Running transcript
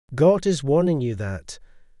God is warning you that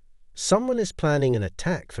someone is planning an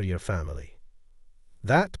attack for your family.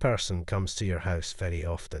 That person comes to your house very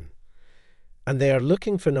often, and they are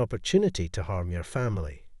looking for an opportunity to harm your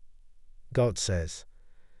family. God says,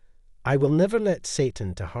 I will never let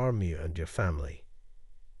Satan to harm you and your family.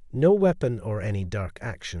 No weapon or any dark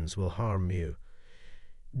actions will harm you.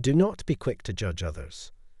 Do not be quick to judge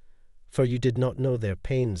others, for you did not know their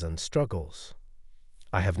pains and struggles.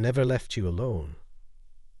 I have never left you alone.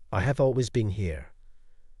 I have always been here.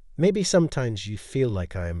 Maybe sometimes you feel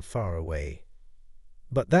like I am far away,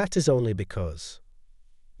 but that is only because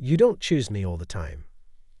you don't choose me all the time.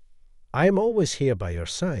 I am always here by your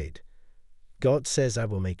side. God says I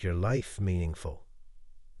will make your life meaningful,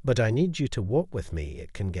 but I need you to walk with me.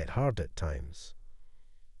 It can get hard at times,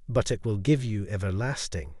 but it will give you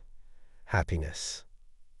everlasting happiness.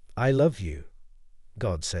 I love you,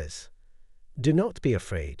 God says. Do not be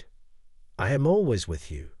afraid. I am always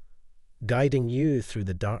with you, guiding you through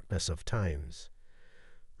the darkness of times.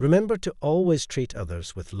 Remember to always treat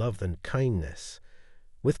others with love and kindness,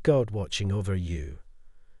 with God watching over you.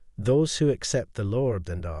 Those who accept the Lord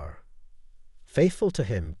and are faithful to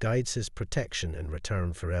Him guides His protection in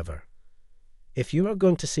return forever. If you are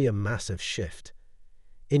going to see a massive shift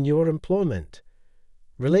in your employment,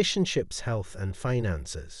 relationships, health, and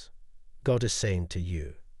finances, God is saying to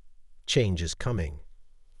you, change is coming.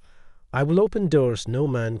 I will open doors no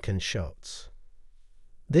man can shut.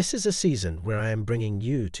 This is a season where I am bringing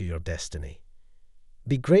you to your destiny.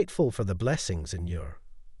 Be grateful for the blessings in your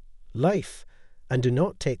life and do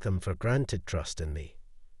not take them for granted. Trust in me.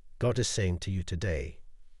 God is saying to you today,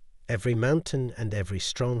 every mountain and every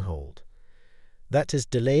stronghold that is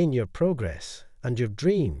delaying your progress and your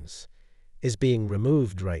dreams is being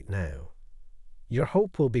removed right now. Your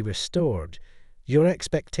hope will be restored. Your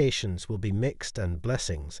expectations will be mixed, and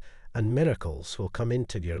blessings and miracles will come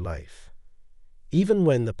into your life. Even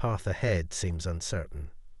when the path ahead seems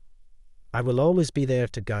uncertain, I will always be there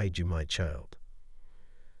to guide you, my child.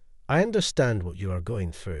 I understand what you are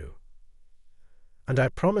going through, and I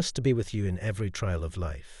promise to be with you in every trial of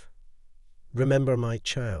life. Remember, my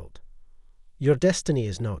child, your destiny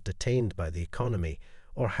is not detained by the economy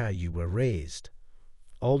or how you were raised.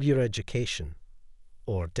 All your education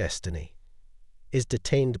or destiny is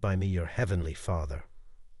detained by me, your heavenly Father.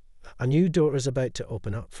 A new door is about to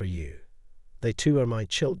open up for you. They too are my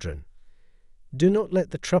children. Do not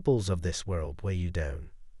let the troubles of this world weigh you down,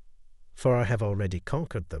 for I have already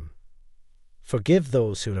conquered them. Forgive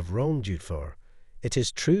those who have wronged you, for it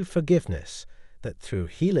is true forgiveness that through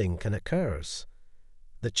healing can occur.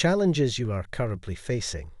 The challenges you are currently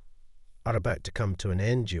facing are about to come to an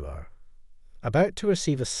end. You are about to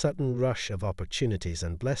receive a sudden rush of opportunities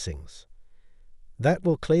and blessings that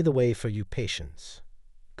will clear the way for you. Patience.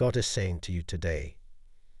 God is saying to you today,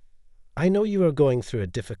 I know you are going through a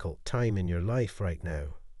difficult time in your life right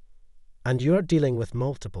now, and you are dealing with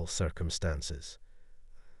multiple circumstances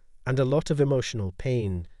and a lot of emotional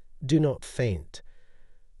pain. Do not faint.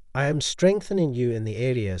 I am strengthening you in the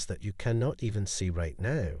areas that you cannot even see right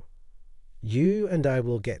now. You and I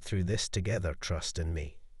will get through this together. Trust in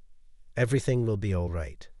me. Everything will be all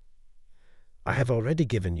right. I have already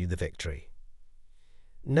given you the victory.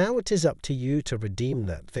 Now it is up to you to redeem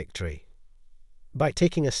that victory by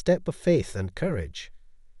taking a step of faith and courage.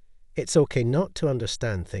 It's okay not to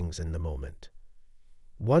understand things in the moment.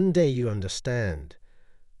 One day you understand.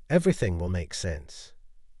 Everything will make sense.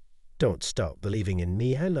 Don't stop believing in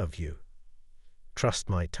me. I love you. Trust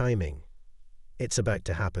my timing. It's about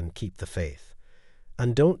to happen. Keep the faith.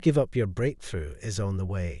 And don't give up. Your breakthrough is on the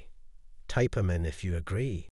way. Type 'em in if you agree.